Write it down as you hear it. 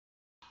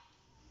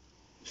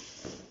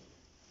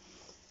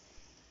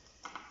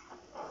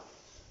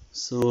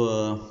So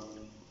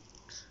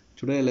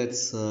today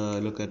let's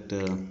look at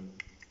the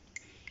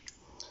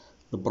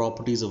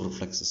properties of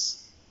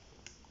reflexes.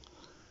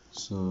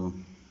 So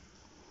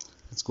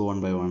let's go one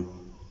by one.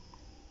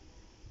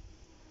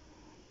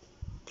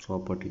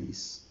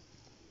 Properties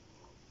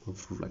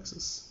of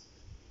reflexes.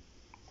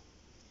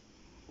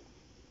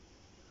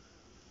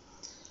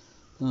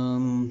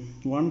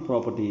 One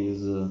property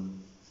is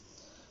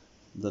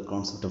the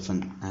concept of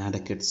an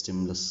adequate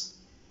stimulus.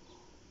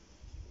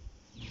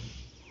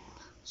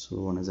 So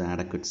one is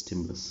adequate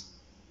stimulus.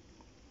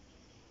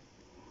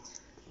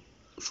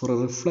 For a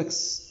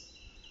reflex,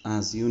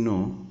 as you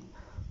know,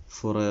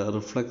 for a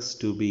reflex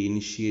to be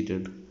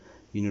initiated,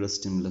 you need a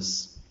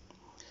stimulus,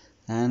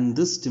 and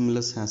this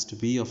stimulus has to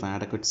be of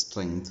adequate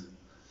strength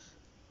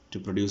to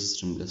produce a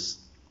stimulus.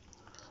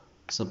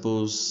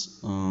 Suppose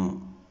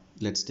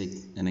let's take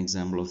an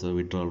example of the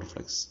withdrawal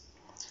reflex,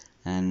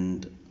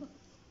 and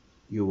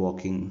you're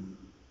walking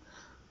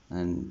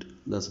and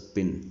there's a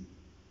pin,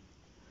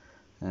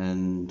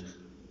 and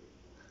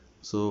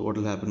so what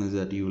will happen is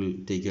that you will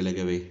take your leg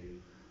away.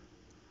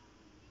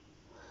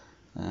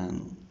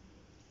 And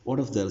what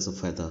if there is a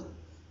feather?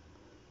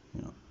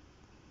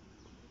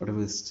 What if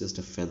it's just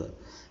a feather?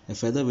 A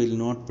feather will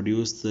not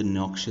produce the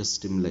noxious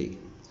stimuli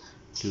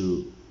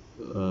to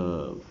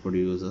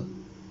produce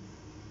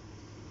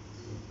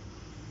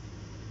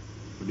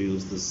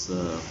this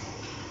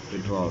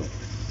withdrawal.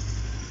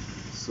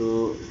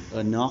 So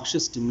a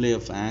noxious stimuli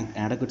of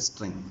adequate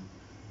strength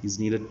is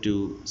needed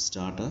to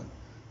start a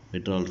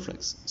withdrawal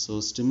reflex.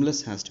 So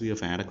stimulus has to be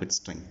of adequate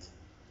strength.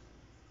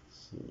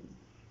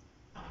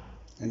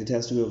 And it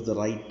has to be of the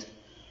right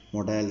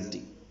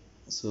modality.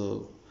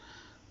 So,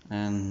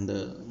 and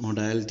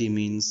modality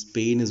means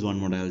pain is one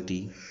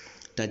modality,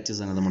 touch is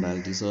another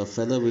modality. So a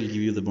feather will give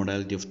you the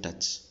modality of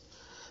touch,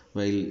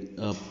 while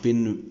a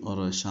pin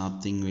or a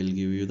sharp thing will give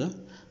you the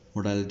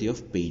modality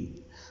of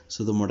pain.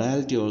 So the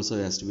modality also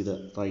has to be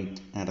the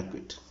right,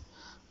 adequate.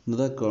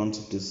 Another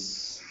concept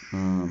is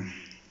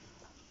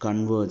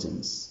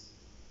convergence.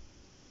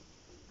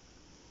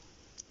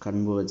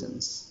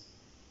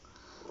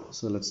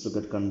 So let's look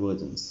at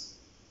convergence.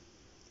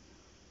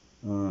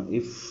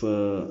 If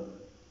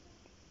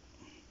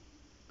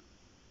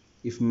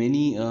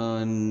many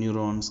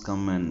neurons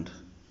come and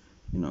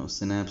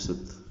synapse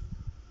with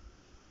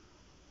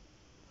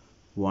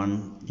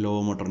one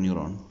lower motor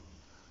neuron,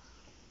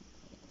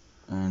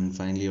 and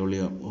finally only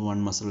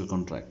one muscle will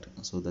contract,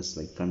 so that's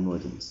like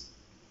convergence.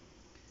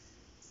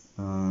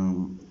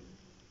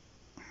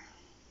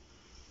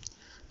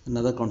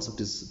 Another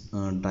concept is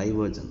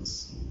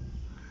divergence.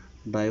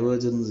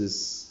 Divergence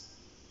is,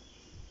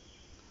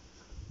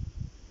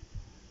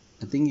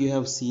 I think you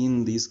have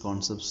seen these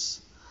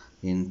concepts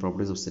in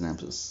properties of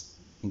synapses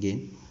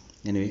again.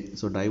 Anyway,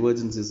 so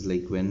divergence is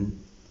like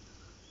when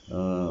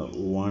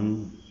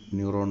one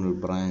neuron will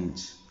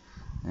branch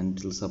and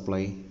it will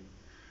supply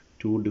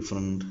two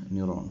different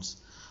neurons.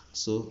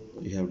 So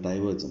you have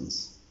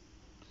divergence.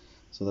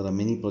 So there are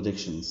many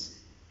projections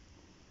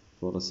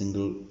for a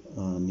single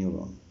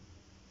neuron.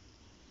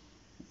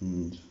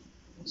 And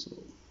so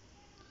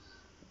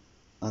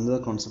another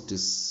concept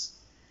is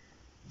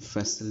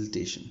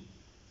facilitation.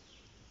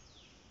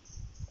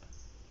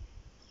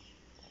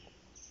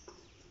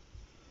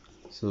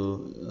 So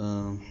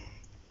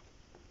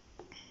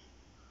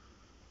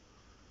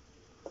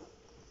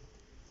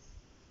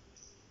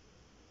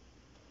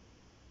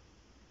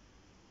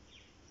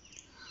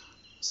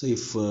so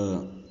if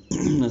a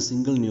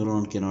single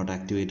neuron cannot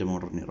activate a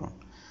motor neuron,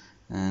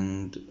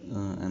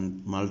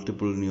 and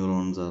multiple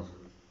neurons are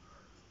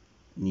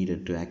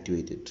needed to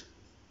activate it,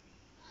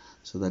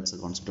 so that's the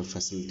concept of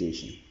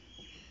facilitation.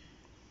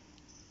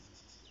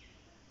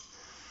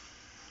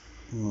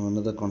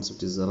 Another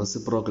concept is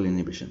reciprocal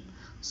inhibition.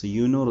 So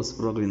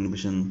reciprocal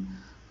inhibition,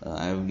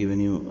 I have given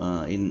you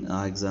in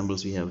our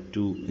examples. We have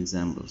two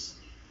examples.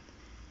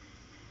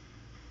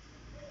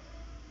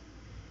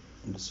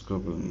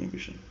 Reciprocal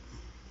inhibition.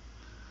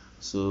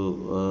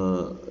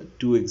 So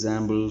two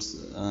examples,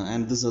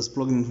 and this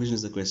reciprocal inhibition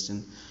is a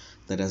question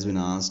that has been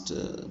asked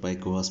by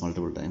cohorts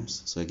multiple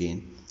times. So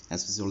again,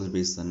 as physiology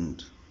based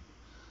and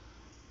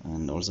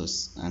also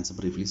answer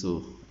briefly,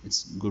 so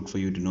it's good for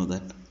you to know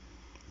that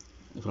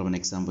from an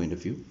exam point of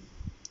view.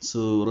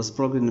 So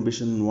reciprocal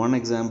inhibition, one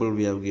example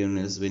we have given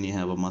is when you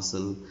have a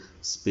muscle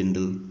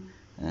spindle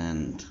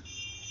and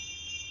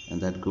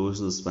that goes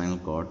to the spinal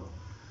cord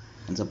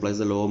and supplies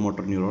the lower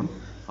motor neuron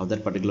of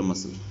that particular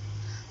muscle,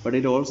 but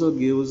it also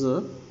gives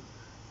a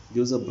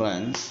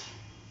branch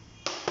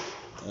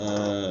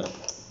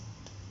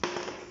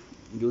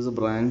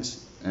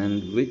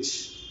and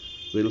which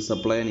will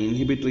supply an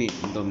inhibitory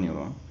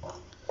interneuron,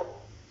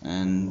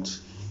 and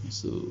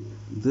so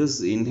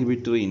this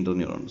inhibitory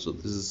interneuron, so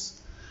this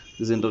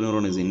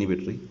interneuron is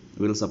inhibitory,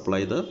 will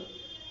supply the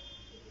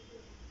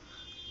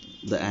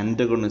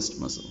antagonist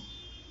muscle.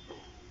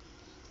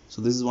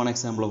 So this is one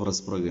example of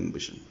reciprocal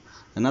inhibition.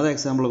 Another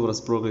example of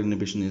reciprocal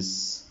inhibition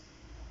is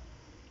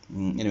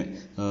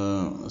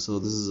so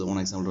this is one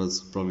example of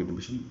reciprocal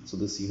inhibition. So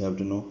this you have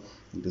to know,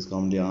 it is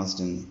commonly asked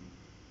in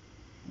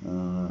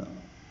Uh,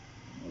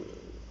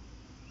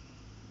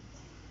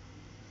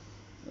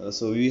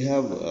 so we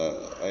have,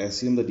 I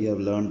assume that you have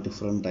learned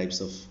different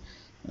types of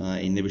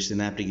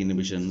synaptic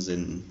inhibitions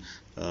in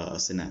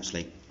synapse,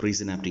 like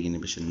presynaptic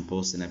inhibition,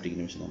 postsynaptic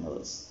inhibition, and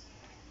others.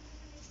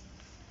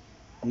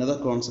 Another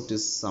concept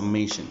is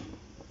summation.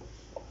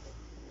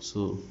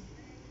 So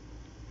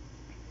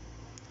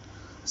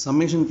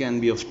summation can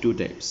be of two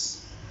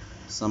types.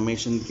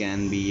 Summation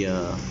can be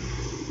a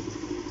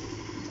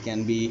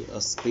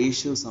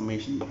spatial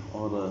summation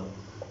or a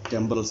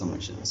temporal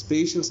summation.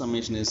 Spatial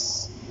summation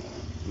is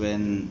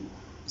when,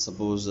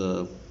 suppose,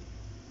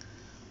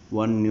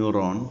 one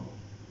neuron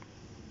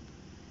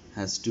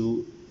has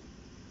two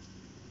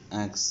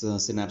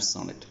synapses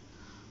on it.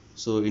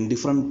 So in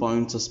different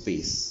points of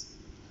space,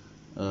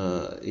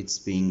 it's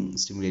being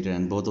stimulated,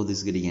 and both of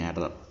these getting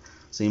added up.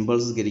 So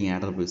impulse is getting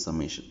added up with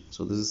summation.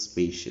 So this is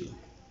spatial.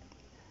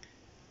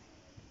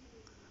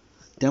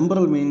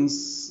 Temporal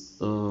means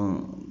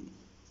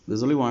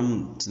there's only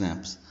one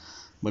synapse,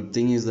 but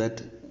thing is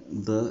that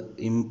the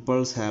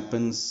impulse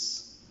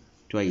happens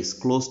twice,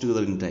 close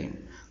together in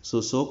time.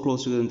 So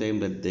close together in time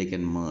that they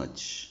can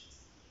merge.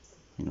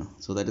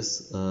 So that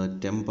is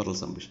temporal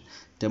summation.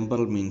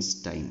 Temporal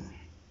means time.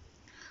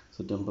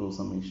 So temporal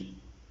summation.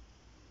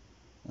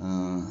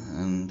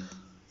 And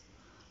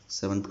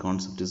seventh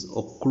concept is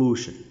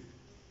occlusion.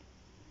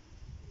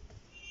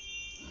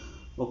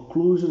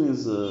 Occlusion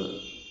is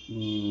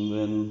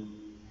when,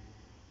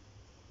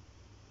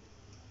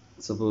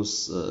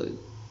 suppose,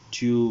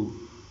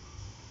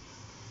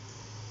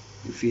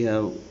 if you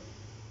have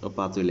a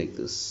pathway like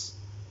this,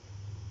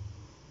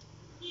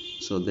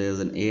 so there's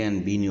an A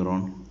and B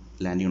neuron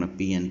landing on a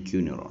P and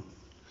Q neuron.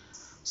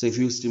 So if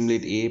you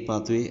stimulate A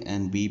pathway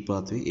and B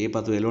pathway, A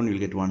pathway alone you will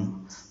get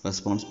one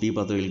response, B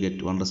pathway will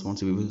get one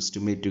response. If you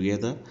stimulate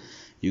together,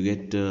 you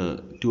get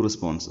two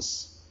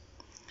responses.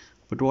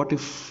 But what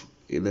if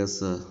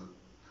there's a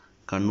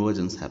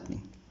convergence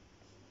happening?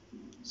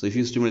 So if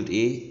you stimulate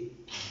A,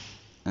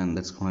 and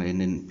that's going to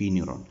end in P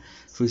neuron.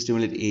 If you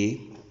stimulate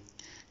A,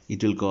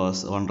 it will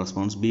cause one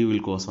response, B will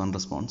cause one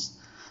response.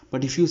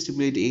 But if you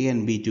stimulate A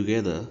and B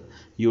together,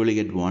 you only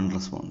get one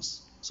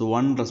response. So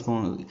one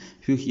response,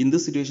 in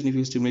this situation, if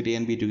you stimulate A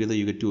and B together,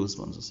 you get two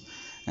responses.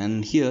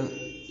 And here,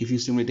 if you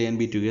stimulate A and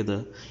B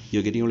together,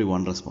 you're getting only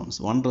one response.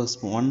 One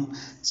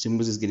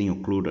stimulus is getting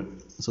occluded.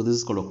 So this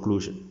is called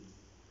occlusion.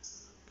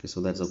 Okay, so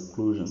that's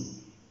occlusion.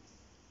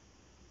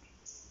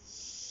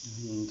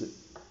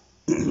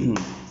 And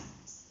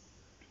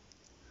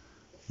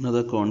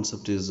another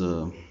concept is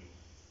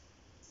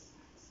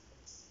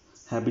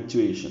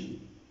habituation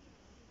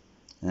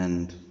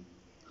and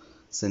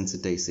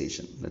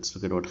sensitization. Let's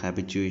look at what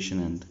habituation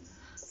and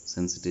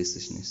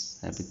sensitization is.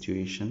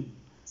 Habituation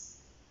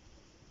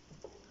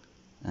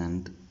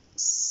and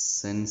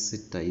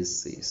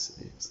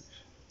sensitization.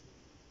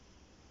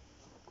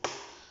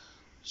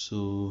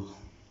 So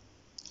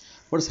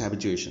what is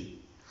habituation?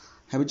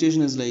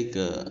 Habituation is like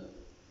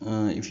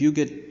if you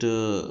get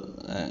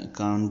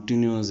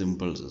continuous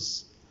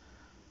impulses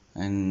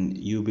and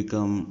you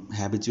become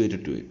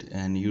habituated to it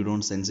and you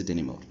don't sense it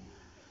anymore.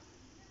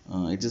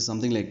 It is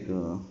something like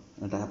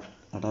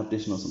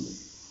adaptation or something.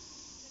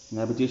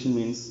 Habituation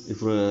means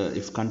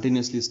if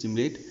continuously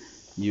stimulate,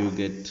 you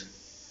get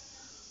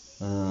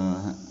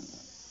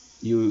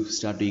you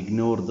start to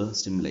ignore the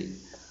stimuli.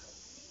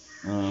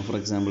 For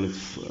example,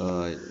 if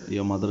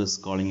your mother is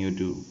calling you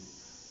to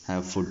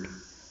have food,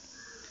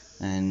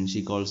 and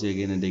she calls you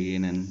again and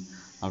again, and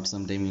after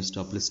some time you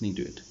stop listening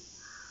to it.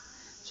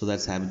 So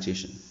that's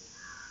habituation.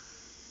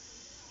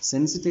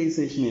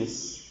 Sensitization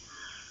is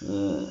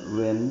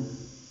when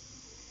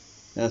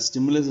a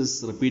stimulus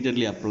is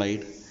repeatedly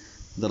applied,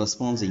 the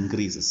response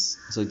increases.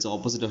 So it's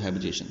opposite of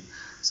habituation.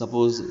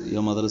 Suppose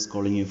your mother is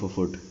calling you for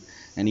food,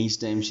 and each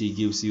time she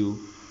gives you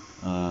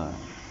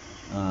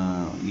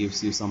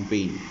some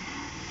pain,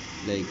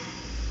 like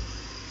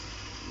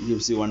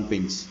gives you one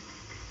pinch.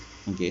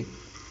 Okay,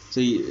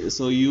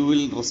 so you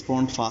will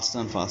respond faster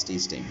and faster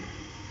each time.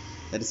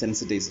 That is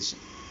sensitization.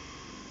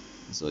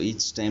 So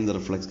each time the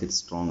reflex gets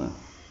stronger.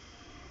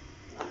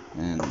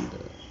 And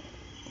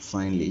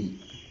finally,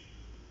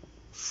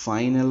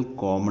 final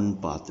common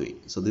pathway.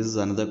 So this is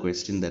another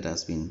question that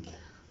has been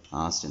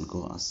asked in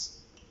cohorts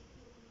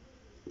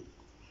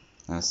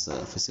as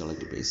a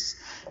physiology basis.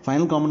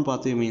 Final common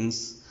pathway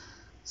means,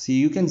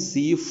 you can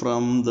see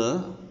from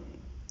the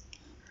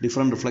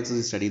different reflexes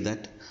you study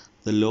that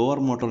the lower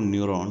motor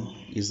neuron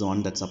is the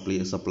one that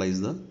supplies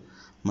the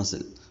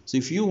muscle. So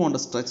if you want a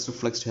stretch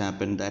reflex to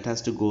happen, that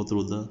has to go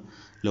through the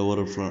lower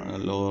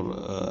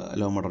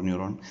motor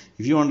neuron.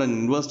 If you want an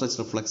inverse stretch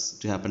reflex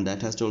to happen,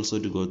 that has to also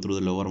to go through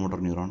the lower motor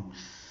neuron.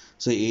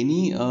 So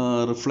any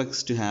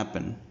reflex to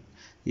happen,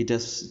 it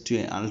has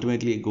to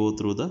ultimately go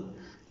through the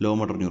lower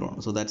motor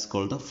neuron. So that's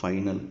called the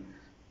final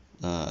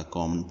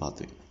common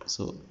pathway.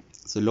 So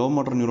lower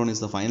motor neuron is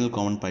the final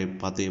common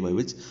pathway by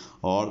which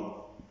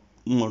all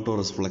motor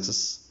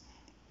reflexes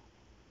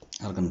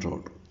are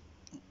controlled.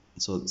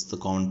 So it's the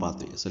common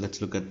pathway. So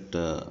let's look at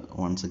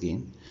once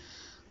again.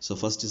 So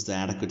first is the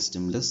adequate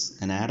stimulus.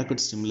 An adequate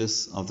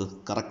stimulus of the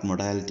correct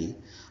modality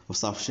of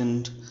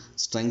sufficient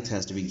strength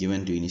has to be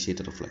given to initiate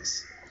a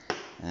reflex.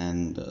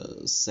 And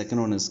second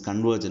one is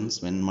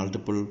convergence, when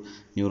multiple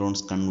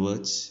neurons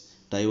converge.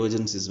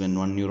 Divergence is when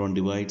one neuron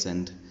divides,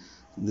 and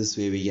this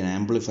way we can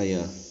amplify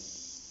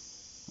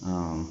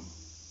um,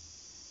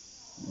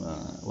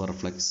 a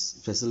reflex.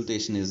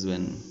 Facilitation is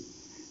when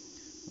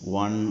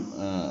one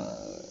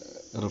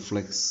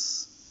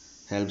reflex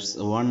helps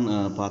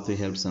one pathway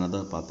helps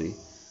another pathway.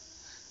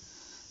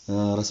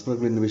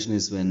 Reciprocal inhibition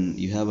is when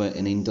you have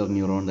an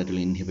interneuron that will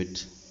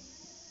inhibit,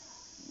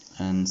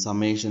 and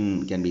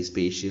summation can be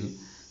spatial,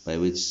 by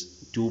which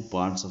two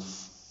parts of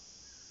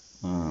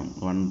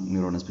one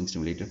neuron is being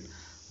stimulated,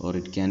 or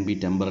it can be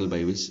temporal,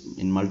 by which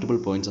in multiple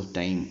points of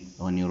time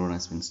one neuron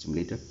has been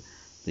stimulated.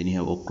 Then you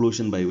have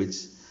occlusion, by which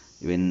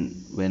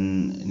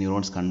when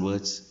neurons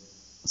converge,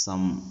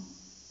 some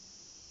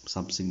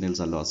subsignals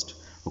are lost,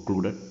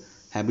 occluded.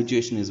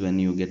 Habituation is when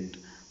you get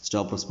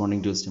stop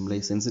responding to a stimuli.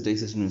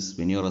 Sensitization is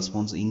when your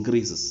response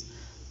increases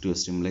to a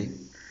stimuli.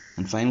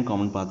 And final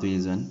common pathway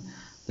is when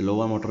the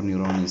lower motor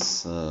neuron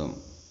is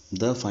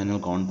the final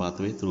common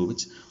pathway through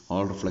which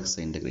all reflexes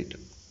are integrated.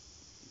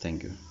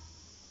 Thank you.